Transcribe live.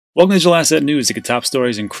Welcome to Digital Asset News. Take the top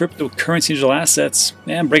stories in cryptocurrency digital assets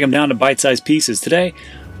and break them down to bite-sized pieces. Today,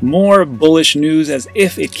 more bullish news as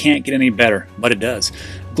if it can't get any better, but it does.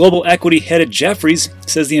 Global equity head at Jeffereis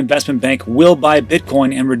says the investment bank will buy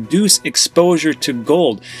Bitcoin and reduce exposure to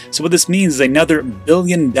gold. So what this means is another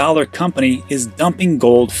billion-dollar company is dumping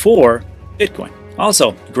gold for Bitcoin.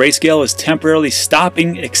 Also, Greyscale is temporarily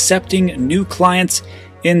stopping accepting new clients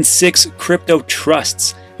in 6 crypto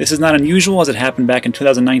trusts. This is not unusual as it happened back in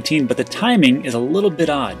 2019, but the timing is a little bit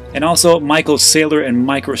odd. And also, Michael Saylor and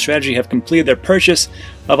Microstrategy have completed their purchase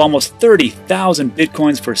of almost 30,000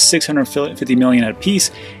 Bitcoins for $650 million at a piece,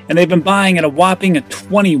 and they've been buying at a whopping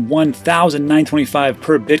 $21,925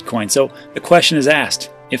 per Bitcoin. So the question is asked,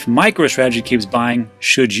 if MicroStrategy keeps buying,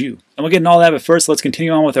 should you? And we'll get into all that, but first let's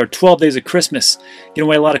continue on with our 12 days of Christmas. Giving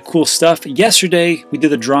away a lot of cool stuff. Yesterday, we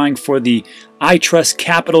did the drawing for the I Trust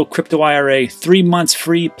Capital Crypto IRA, 3 months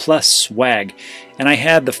free plus swag. And I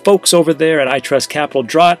had the folks over there at I Trust Capital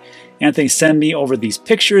draw it. Anthony sent me over these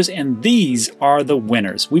pictures, and these are the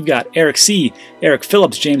winners. We've got Eric C., Eric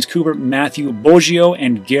Phillips, James Cooper, Matthew Boggio,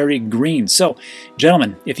 and Gary Green. So,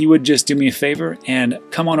 gentlemen, if you would just do me a favor and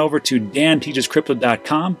come on over to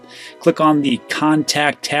danteachescrypto.com, click on the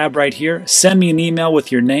Contact tab right here, send me an email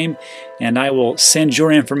with your name, and I will send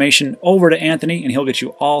your information over to Anthony, and he'll get you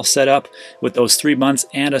all set up with those 3 months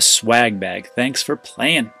and a swag bag. Thanks for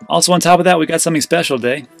playing. Also, on top of that, we got something special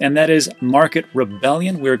today, and that is Market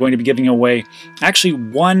Rebellion. We're going to be giving away actually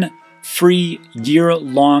 1 free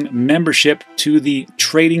year-long membership to the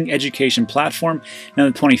trading education platform. And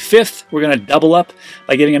on the 25th, we're going to double up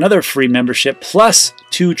by giving another free membership plus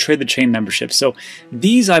 2 Trade the Chain memberships. So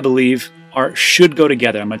these, I believe, should go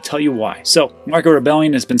together. I'm going to tell you why. So, Market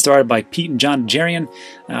Rebellion has been started by Pete and John Jerian.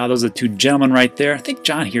 Those are the 2 gentlemen right there. I think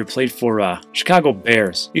John here played for Chicago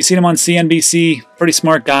Bears. You've seen them on CNBC. Pretty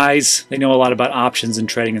smart guys. They know a lot about options and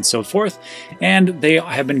trading and so forth. And they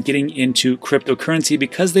have been getting into cryptocurrency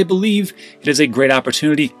because they believe it is a great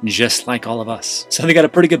opportunity, just like all of us. So they got a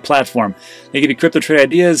pretty good platform. They give you crypto trade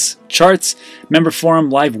ideas, charts, member forum,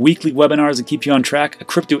 live weekly webinars that keep you on track, a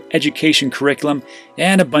crypto education curriculum,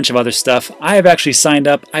 and a bunch of other stuff. I have actually signed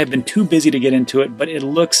up. I have been too busy to get into it, but it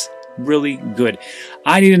looks really good.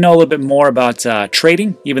 I need to know a little bit more about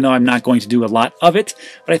trading, even though I'm not going to do a lot of it,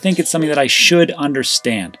 but I think it's something that I should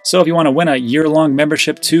understand. So if you want to win a year-long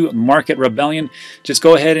membership to Market Rebellion, just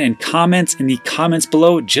go ahead and comment in the comments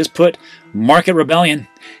below. Just put Market Rebellion,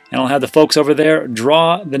 and I'll have the folks over there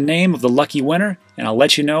draw the name of the lucky winner, and I'll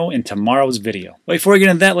let you know in tomorrow's video. But before we get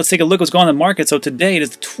into that, let's take a look at what's going on in the market. So today, it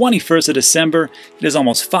is the 21st of December. It is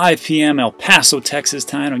almost 5 p.m. El Paso, Texas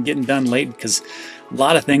time. I'm getting done late because a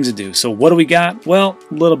lot of things to do. So what do we got? Well,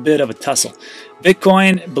 a little bit of a tussle.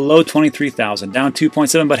 Bitcoin below 23,000, down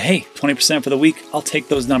 2.7, but hey, 20% for the week. I'll take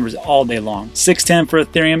those numbers all day long. 610 for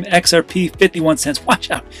Ethereum, XRP 51 cents. Watch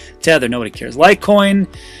out. Tether, nobody cares. Litecoin,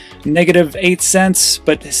 negative 8 cents,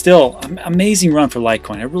 but still, amazing run for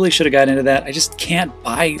Litecoin. I really should have got into that. I just can't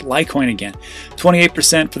buy Litecoin again.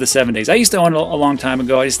 28% for the 7 days. I used to own it a long time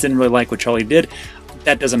ago. I just didn't really like what Charlie did.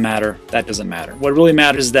 That doesn't matter. That doesn't matter. What really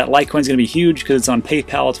matters is that Litecoin is going to be huge because it's on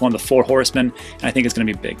PayPal. It's one of the 4 horsemen, and I think it's going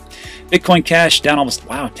to be big. Bitcoin Cash down almost,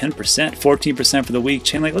 wow, 10%, 14% for the week.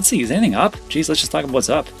 Chainlink, let's see, is anything up? Geez, let's just talk about what's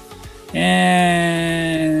up.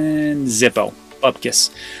 And Zippo. Upkiss.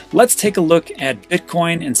 Let's take a look at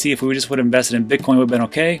Bitcoin and see if we just would have invested in Bitcoin would have been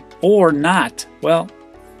okay or not. Well,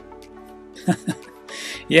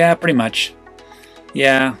 yeah, pretty much.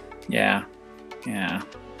 Yeah.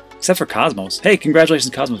 Except for Cosmos. Hey,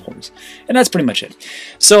 congratulations, Cosmos holders. And that's pretty much it.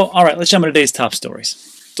 So, all right, let's jump into today's top stories.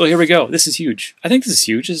 So here we go. This is huge. I think this is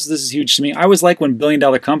huge. This is huge to me. I always like when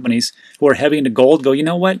billion-dollar companies who are heavy into gold go, you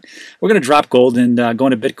know what? We're going to drop gold and go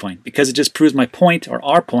into Bitcoin because it just proves my point, or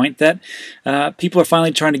our point, that people are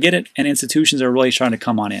finally trying to get it and institutions are really trying to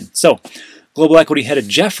come on in. So, global equity head at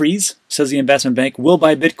Jeffereis says the investment bank will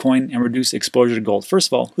buy Bitcoin and reduce exposure to gold. First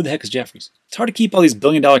of all, who the heck is Jeffereis? It's hard to keep all these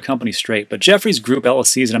billion-dollar companies straight, but Jeffereis Group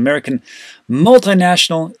LLC is an American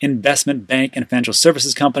multinational investment bank and financial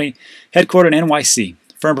services company headquartered in NYC.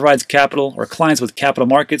 The firm provides capital or clients with capital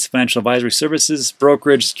markets, financial advisory services,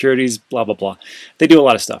 brokerage, securities, blah, blah, blah. They do a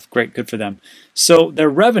lot of stuff. Great, good for them. So their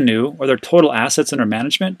revenue, or their total assets under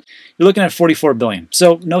management, you're looking at $44 billion.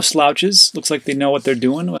 So no slouches. Looks like they know what they're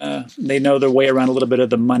doing. They know their way around a little bit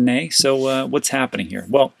of the money. So what's happening here?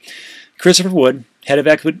 Well, Christopher Wood, head of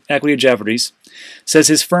equity at Jeffereis, says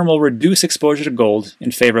his firm will reduce exposure to gold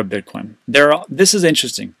in favor of Bitcoin. This is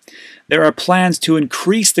interesting. There are plans to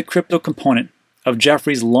increase the crypto component of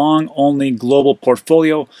Jeffereis' long-only global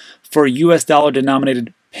portfolio for US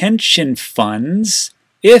dollar-denominated pension funds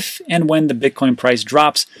if and when the Bitcoin price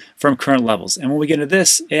drops from current levels. And when we get into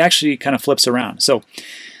this, it actually kind of flips around. So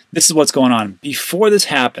this is what's going on. Before this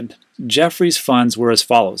happened, Jeffereis funds were as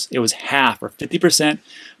follows. It was half or 50%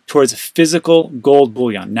 towards physical gold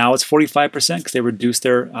bullion. Now it's 45% because they reduced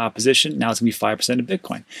their position. Now it's going to be 5% of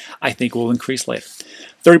Bitcoin. I think will increase later.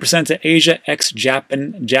 30% to Asia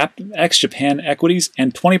ex-Japan equities,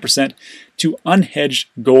 and 20% to unhedged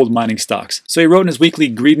gold mining stocks. So he wrote in his weekly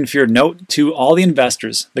Greed and Fear note to all the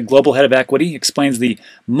investors, the global head of equity explains the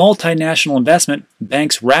multinational investment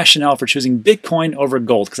bank's rationale for choosing Bitcoin over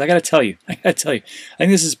gold. Because I got to tell you, I think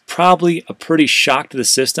this is probably a pretty shock to the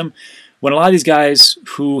system. When a lot of these guys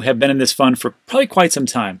who have been in this fund for probably quite some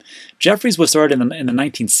time, Jeffereis was started in the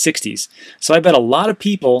 1960s. So I bet a lot of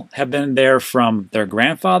people have been there from their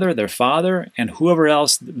grandfather, their father, and whoever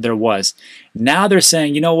else there was. Now they're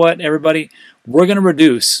saying, you know what, everybody, we're going to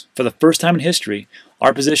reduce, for the first time in history,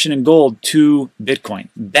 our position in gold to Bitcoin.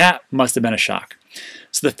 That must have been a shock.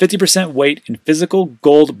 So the 50% weight in physical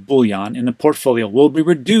gold bullion in the portfolio will be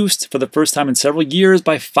reduced for the first time in several years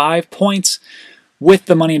by 5 points, with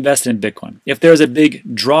the money invested in Bitcoin. If there's a big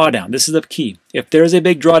drawdown, this is the key. If there's a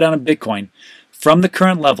big drawdown in Bitcoin from the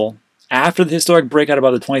current level, after the historic breakout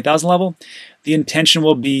above the 20,000 level, the intention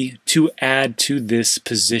will be to add to this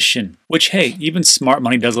position, which, hey, even smart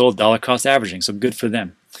money does a little dollar cost averaging, so good for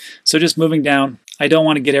them. So just moving down, I don't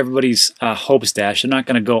want to get everybody's hopes dashed. I'm not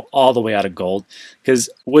going to go all the way out of gold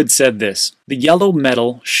because Wood said this: the yellow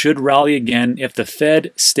metal should rally again if the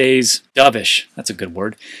Fed stays dovish, that's a good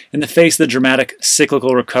word, in the face of the dramatic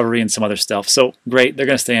cyclical recovery and some other stuff. So great, they're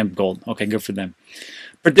going to stay in gold. Okay, good for them.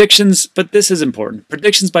 Predictions, but this is important.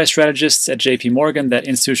 Predictions by strategists at JP Morgan that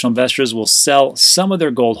institutional investors will sell some of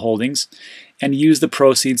their gold holdings and use the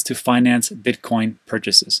proceeds to finance Bitcoin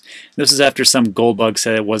purchases. This is after some gold bug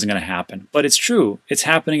said it wasn't going to happen. But it's true. It's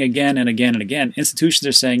happening again and again and again. Institutions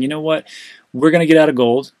are saying, you know what? We're going to get out of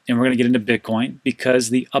gold and we're going to get into Bitcoin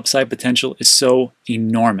because the upside potential is so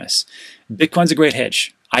enormous. Bitcoin's a great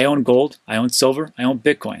hedge. I own gold, I own silver, I own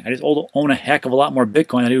Bitcoin. I just own a heck of a lot more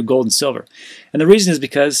Bitcoin than I do gold and silver. And the reason is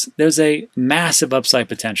because there's a massive upside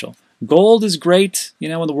potential. Gold is great, you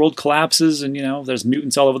know, when the world collapses and, you know, there's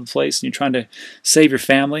mutants all over the place and you're trying to save your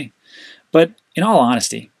family. But in all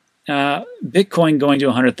honesty, Bitcoin going to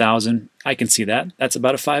 100,000, I can see that. That's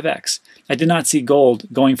about a 5x. I did not see gold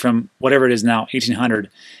going from whatever it is now, 1,800,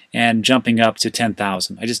 and jumping up to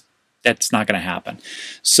 10,000. That's not going to happen.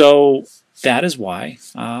 So that is why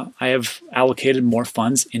I have allocated more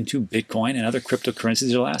funds into Bitcoin and other cryptocurrencies,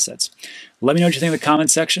 digital assets. Let me know what you think in the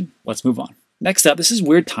comments section. Let's move on. Next up, this is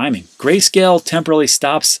weird timing. Greyscale temporarily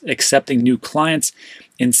stops accepting new clients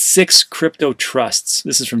in 6 crypto trusts.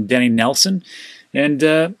 This is from Denny Nelson.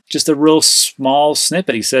 And just a real small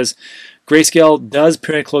snippet. He says, Greyscale does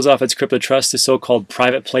periodically close off its crypto trust to so-called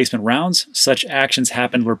private placement rounds. Such actions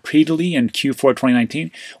happened repeatedly in Q4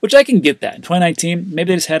 2019, which I can get that. In 2019, maybe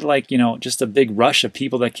they just had like, you know, just a big rush of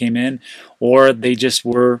people that came in, or they just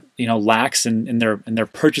were, you know, lax in their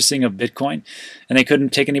purchasing of Bitcoin, and they couldn't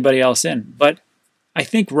take anybody else in. But I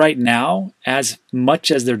think right now, as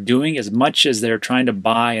much as they're doing, as much as they're trying to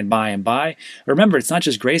buy and buy and buy, remember, it's not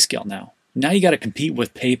just Greyscale now. Now you got to compete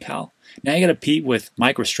with PayPal. Now you got to compete with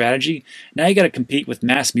MicroStrategy. Now you got to compete with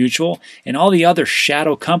MassMutual and all the other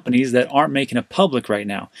shadow companies that aren't making it public right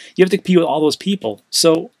now. You have to compete with all those people.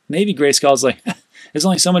 So maybe Greyscale's like, there's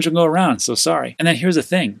only so much will go around, so sorry. And then here's the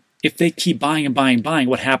thing. If they keep buying and buying and buying,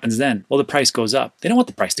 what happens then? Well, the price goes up. They don't want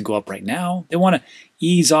the price to go up right now. They want to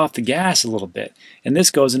ease off the gas a little bit. And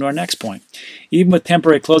this goes into our next point. Even with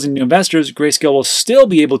temporary closing new investors, Greyscale will still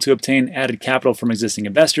be able to obtain added capital from existing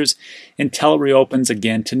investors until it reopens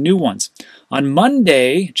again to new ones. On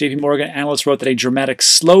Monday, JP Morgan analysts wrote that a dramatic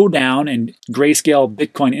slowdown in Greyscale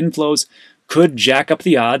Bitcoin inflows could jack up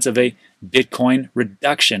the odds of a Bitcoin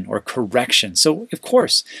reduction or correction. So, of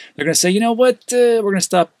course, they're going to say, you know what, we're going to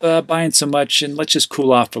stop buying so much and let's just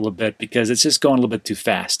cool off for a little bit because it's just going a little bit too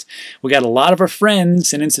fast. We got a lot of our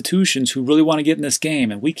friends and institutions who really want to get in this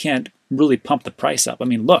game, and we can't really pump the price up. I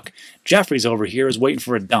mean, look, Jefferies over here is waiting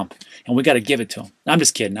for a dump, and we got to give it to him. I'm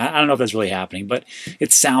just kidding. I don't know if that's really happening, but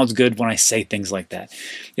it sounds good when I say things like that.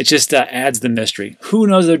 It just adds the mystery. Who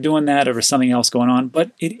knows if they're doing that or something else going on,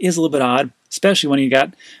 but it is a little bit odd, especially when you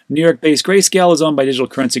got New York-based Greyscale is owned by Digital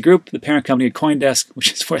Currency Group, the parent company of CoinDesk,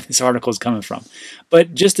 which is where this article is coming from.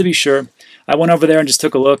 But just to be sure, I went over there and just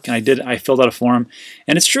took a look, and I filled out a form,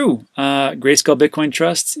 and it's true. Greyscale Bitcoin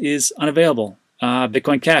Trust is unavailable.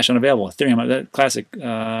 Bitcoin Cash unavailable. Ethereum, classic.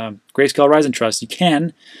 Greyscale Horizon Trust, you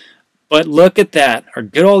can, but look at that. Our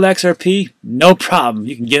good old XRP, no problem.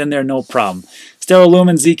 You can get in there, no problem. Stellar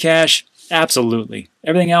Lumen, Zcash, Absolutely.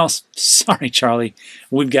 Everything else, sorry, Charlie,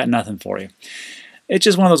 we've got nothing for you. It's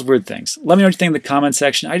just one of those weird things. Let me know what you think in the comment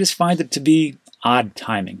section. I just find it to be odd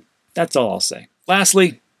timing. That's all I'll say.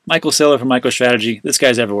 Lastly, Michael Saylor from Microstrategy. This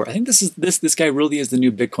guy's everywhere. I think this guy really is the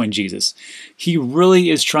new Bitcoin Jesus. He really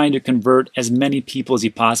is trying to convert as many people as he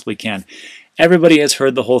possibly can. Everybody has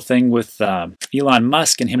heard the whole thing with Elon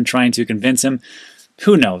Musk and him trying to convince him.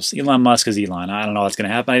 Who knows? Elon Musk is Elon. I don't know what's going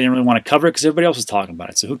to happen. I didn't really want to cover it because everybody else was talking about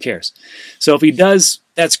it, so who cares? So if he does,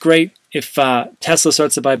 that's great. If Tesla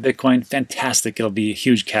starts to buy Bitcoin, fantastic. It'll be a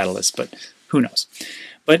huge catalyst, but who knows?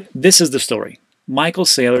 But this is the story. Michael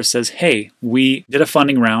Saylor says, hey, we did a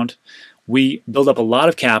funding round. We built up a lot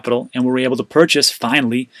of capital, and we were able to purchase,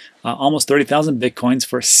 finally, almost 30,000 Bitcoins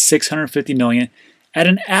for $650 million at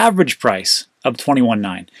an average price of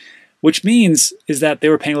 $21.9. Which means is that they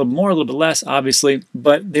were paying a little more, a little bit less, obviously,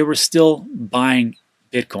 but they were still buying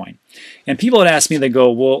Bitcoin. And people had asked me, they go,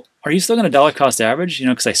 well, are you still going to dollar cost average? You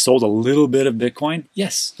know, because I sold a little bit of Bitcoin.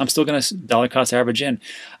 Yes, I'm still going to dollar cost average in.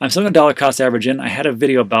 I'm still going to dollar cost average in. I had a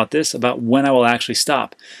video about this, about when I will actually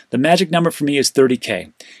stop. The magic number for me is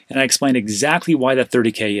 30K. And I explained exactly why that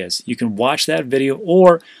 30K is. You can watch that video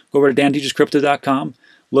or go over to danteacherscrypto.com.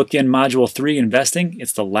 Look in Module 3, Investing.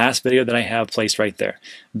 It's the last video that I have placed right there.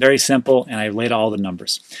 Very simple, and I laid out all the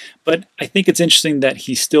numbers. But I think it's interesting that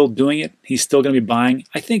he's still doing it. He's still going to be buying.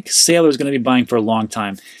 I think Saylor is going to be buying for a long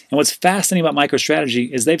time. And what's fascinating about MicroStrategy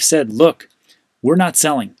is they've said, look, we're not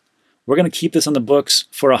selling. We're going to keep this on the books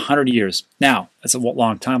for 100 years. Now, that's a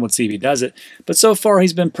long time. Let's see if he does it. But so far,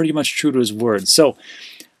 he's been pretty much true to his word. So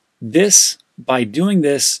this, by doing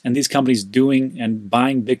this, and these companies doing and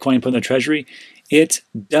buying Bitcoin and putting in their treasury, it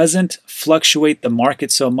doesn't fluctuate the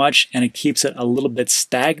market so much, and it keeps it a little bit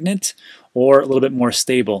stagnant or a little bit more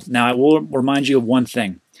stable. Now, I will remind you of one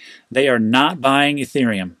thing. They are not buying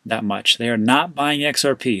Ethereum that much. They are not buying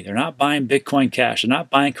XRP. They're not buying Bitcoin Cash. They're not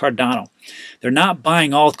buying Cardano. They're not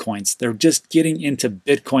buying altcoins. They're just getting into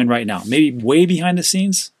Bitcoin right now. Maybe way behind the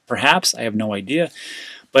scenes, perhaps. I have no idea.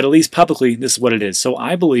 But at least publicly, this is what it is. So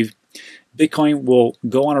I believe Bitcoin will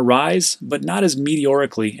go on a rise, but not as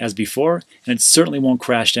meteorically as before, and it certainly won't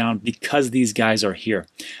crash down because these guys are here.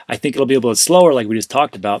 I think it'll be a little bit slower, like we just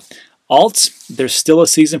talked about. Alts, there's still a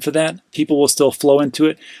season for that. People will still flow into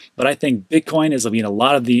it, but I think Bitcoin is a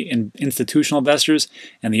lot of the institutional investors,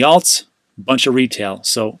 and the alts, a bunch of retail.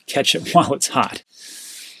 So catch it while it's hot.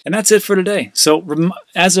 And that's it for today. So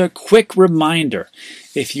as a quick reminder,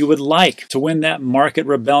 if you would like to win that Market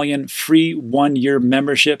Rebellion free 1-year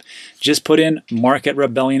membership, just put in Market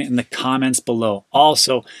Rebellion in the comments below.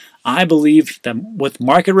 Also, I believe that with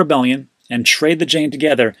Market Rebellion and Trade the Chain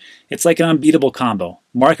together, it's like an unbeatable combo.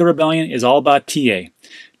 Market Rebellion is all about TA.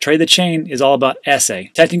 Trade the Chain is all about SA.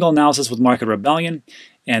 Technical analysis with Market Rebellion,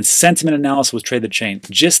 and sentiment analysis with Trade the Chain.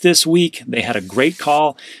 Just this week, they had a great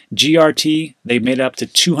call. GRT, they made it up to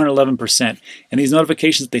 211%. And these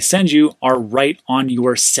notifications that they send you are right on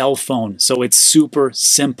your cell phone. So it's super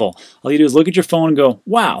simple. All you do is look at your phone and go,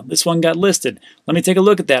 wow, this one got listed. Let me take a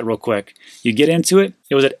look at that real quick. You get into it.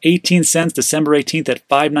 It was at 18 cents December 18th at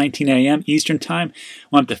 5:19 a.m. Eastern Time.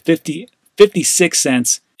 Went up to 56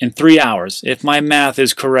 cents in 3 hours, if my math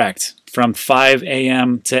is correct. From 5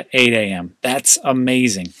 a.m. to 8 a.m. That's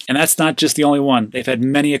amazing. And that's not just the only one. They've had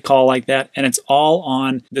many a call like that, and it's all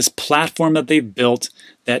on this platform that they've built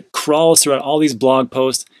that crawls throughout all these blog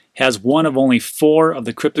posts, has one of only 4 of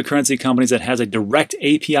the cryptocurrency companies that has a direct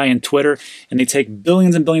API in Twitter, and they take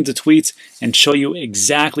billions and billions of tweets and show you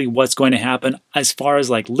exactly what's going to happen as far as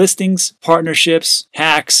like listings, partnerships,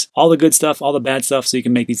 hacks, all the good stuff, all the bad stuff, so you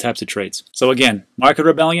can make these types of trades. So again, Market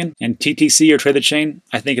Rebellion and TTC or Trade the Chain,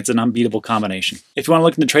 I think it's an unbeatable combination. If you want to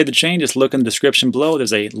look into Trade the Chain, just look in the description below.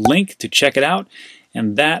 There's a link to check it out.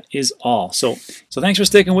 And that is all. So thanks for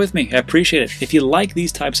sticking with me. I appreciate it. If you like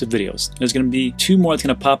these types of videos, there's going to be 2 more that's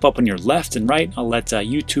going to pop up on your left and right. I'll let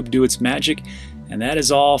YouTube do its magic. And that is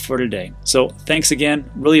all for today. So thanks again.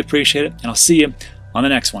 Really appreciate it. And I'll see you on the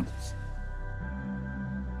next one.